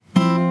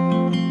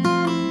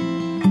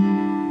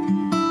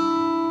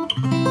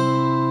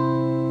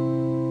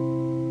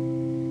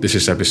This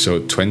is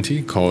episode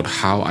 20 called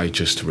How I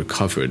Just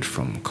Recovered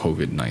from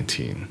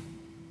COVID-19.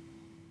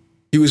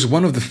 He was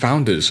one of the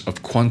founders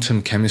of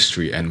quantum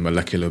chemistry and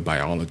molecular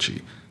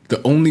biology, the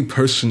only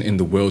person in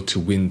the world to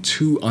win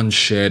 2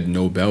 unshared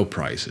Nobel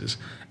Prizes,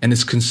 and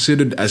is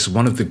considered as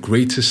one of the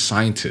greatest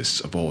scientists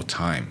of all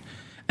time.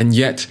 And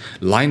yet,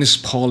 Linus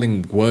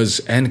Pauling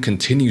was and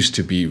continues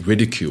to be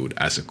ridiculed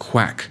as a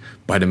quack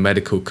by the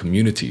medical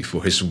community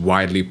for his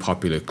widely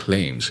popular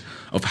claims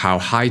of how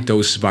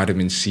high-dose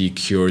vitamin C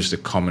cures the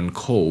common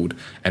cold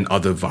and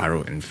other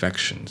viral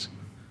infections.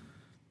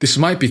 This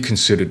might be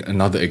considered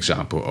another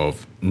example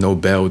of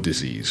Nobel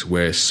disease,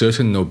 where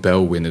certain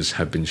Nobel winners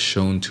have been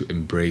shown to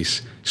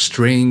embrace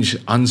strange,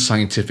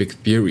 unscientific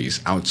theories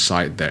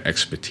outside their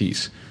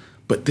expertise.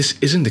 But this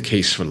isn't the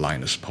case for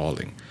Linus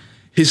Pauling.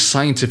 His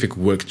scientific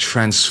work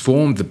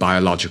transformed the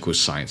biological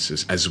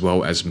sciences as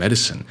well as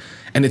medicine,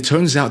 and it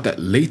turns out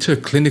that later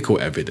clinical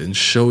evidence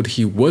showed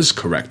he was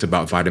correct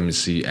about vitamin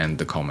C and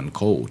the common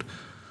cold.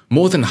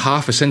 More than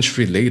half a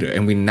century later,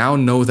 and we now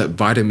know that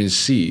vitamin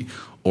C,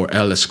 or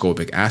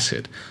L-ascorbic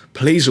acid,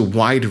 plays a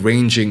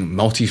wide-ranging,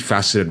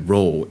 multifaceted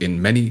role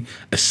in many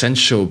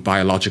essential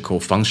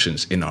biological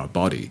functions in our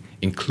body,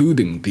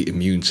 including the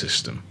immune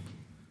system.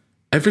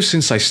 Ever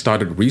since I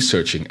started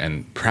researching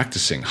and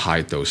practicing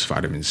high-dose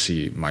vitamin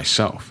C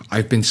myself,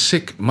 I've been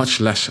sick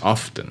much less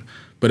often,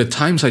 but at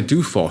times I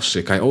do fall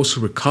sick, I also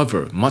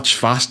recover much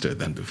faster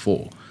than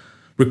before.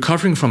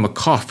 Recovering from a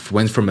cough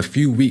went from a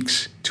few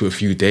weeks to a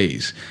few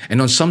days, and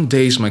on some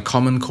days my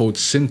common cold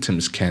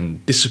symptoms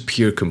can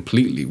disappear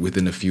completely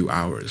within a few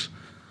hours.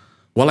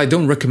 While I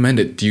don't recommend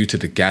it due to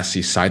the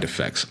gassy side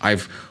effects,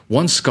 I've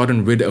once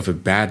gotten rid of a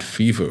bad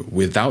fever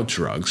without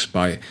drugs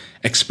by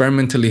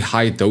experimentally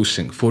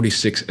high-dosing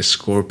 46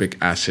 ascorbic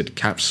acid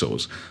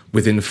capsules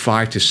within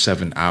 5 to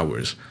 7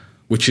 hours,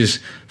 which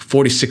is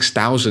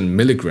 46,000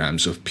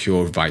 milligrams of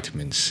pure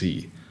vitamin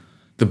C.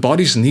 The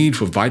body's need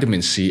for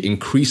vitamin C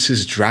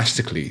increases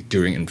drastically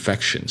during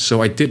infection,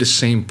 so I did the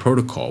same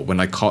protocol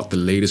when I caught the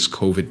latest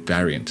COVID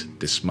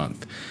variant this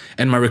month,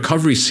 and my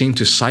recovery seemed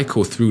to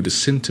cycle through the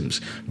symptoms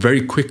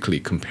very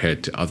quickly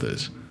compared to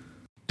others.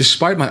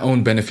 Despite my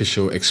own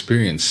beneficial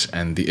experience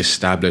and the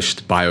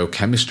established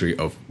biochemistry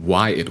of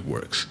why it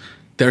works,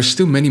 there are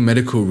still many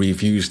medical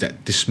reviews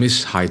that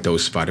dismiss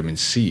high-dose vitamin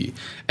C,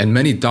 and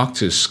many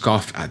doctors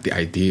scoff at the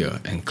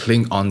idea and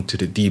cling on to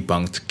the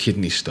debunked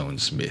kidney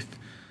stones myth.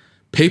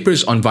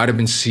 Papers on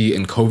vitamin C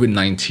and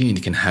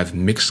COVID-19 can have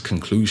mixed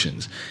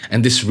conclusions,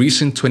 and this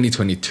recent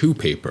 2022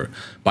 paper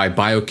by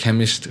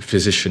biochemist,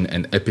 physician,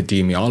 and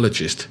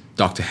epidemiologist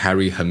Dr.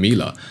 Harry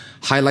Hamila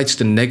highlights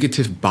the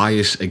negative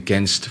bias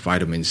against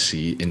vitamin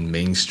C in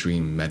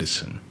mainstream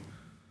medicine.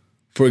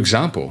 For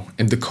example,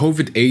 in the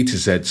COVID A to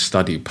Z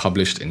study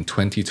published in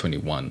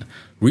 2021,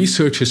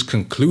 researchers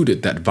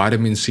concluded that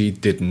vitamin C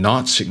did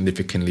not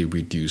significantly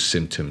reduce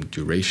symptom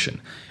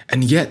duration,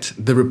 and yet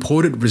the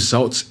reported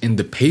results in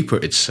the paper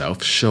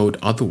itself showed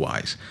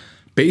otherwise.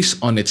 Based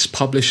on its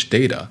published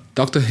data,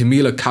 Dr.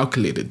 Hamila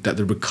calculated that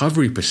the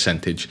recovery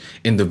percentage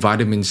in the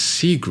vitamin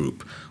C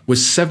group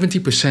was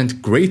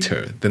 70%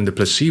 greater than the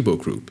placebo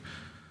group.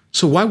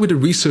 So why would the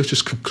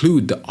researchers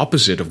conclude the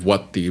opposite of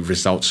what the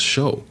results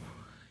show?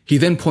 He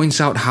then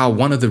points out how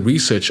one of the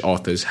research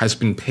authors has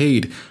been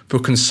paid for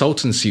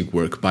consultancy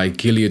work by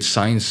Gilead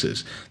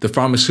Sciences, the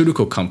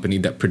pharmaceutical company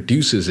that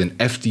produces an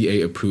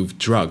FDA-approved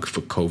drug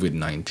for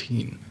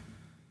COVID-19.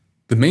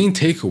 The main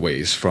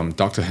takeaways from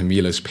Dr.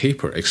 Hamila's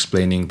paper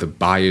explaining the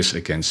bias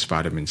against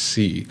vitamin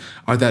C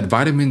are that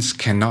vitamins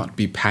cannot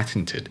be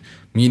patented,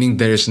 meaning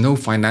there is no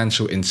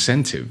financial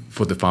incentive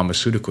for the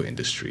pharmaceutical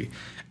industry,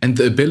 and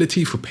the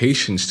ability for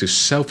patients to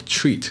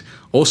self-treat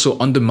also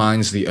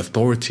undermines the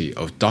authority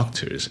of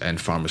doctors and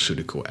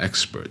pharmaceutical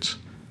experts.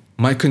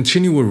 My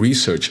continual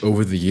research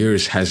over the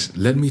years has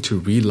led me to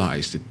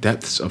realize the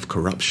depths of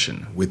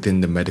corruption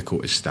within the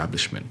medical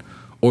establishment,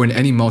 or in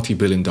any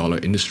multi-billion-dollar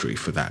industry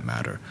for that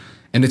matter.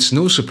 And it's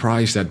no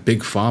surprise that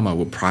Big Pharma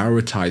will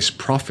prioritize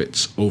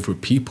profits over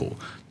people,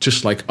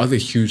 just like other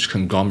huge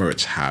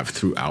conglomerates have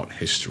throughout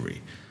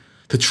history.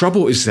 The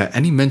trouble is that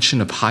any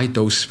mention of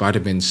high-dose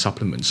vitamin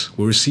supplements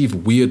will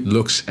receive weird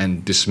looks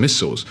and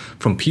dismissals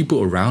from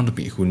people around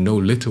me who know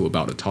little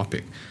about the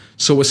topic.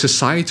 So a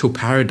societal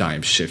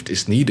paradigm shift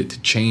is needed to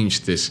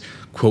change this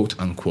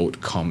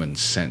quote-unquote common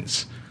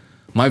sense.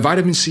 My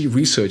vitamin C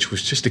research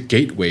was just a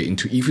gateway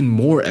into even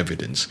more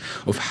evidence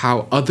of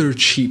how other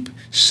cheap,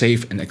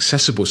 safe, and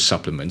accessible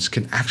supplements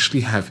can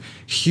actually have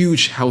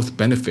huge health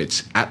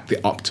benefits at the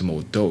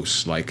optimal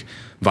dose, like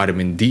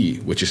vitamin D,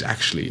 which is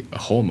actually a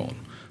hormone.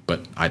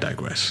 But I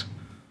digress.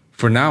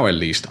 For now, at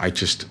least, I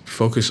just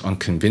focus on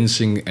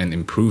convincing and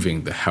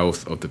improving the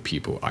health of the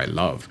people I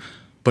love.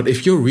 But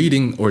if you're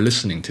reading or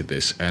listening to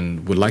this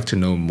and would like to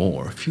know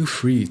more, feel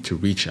free to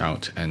reach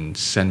out and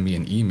send me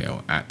an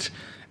email at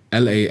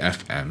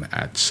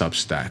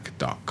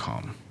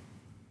lafm@substack.com.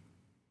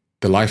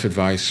 The life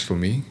advice for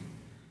me?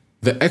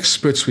 The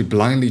experts we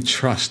blindly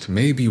trust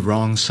may be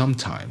wrong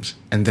sometimes,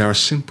 and there are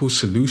simple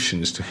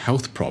solutions to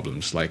health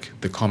problems like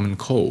the common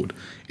cold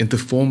in the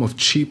form of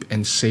cheap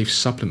and safe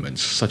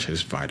supplements such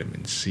as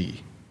vitamin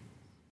C.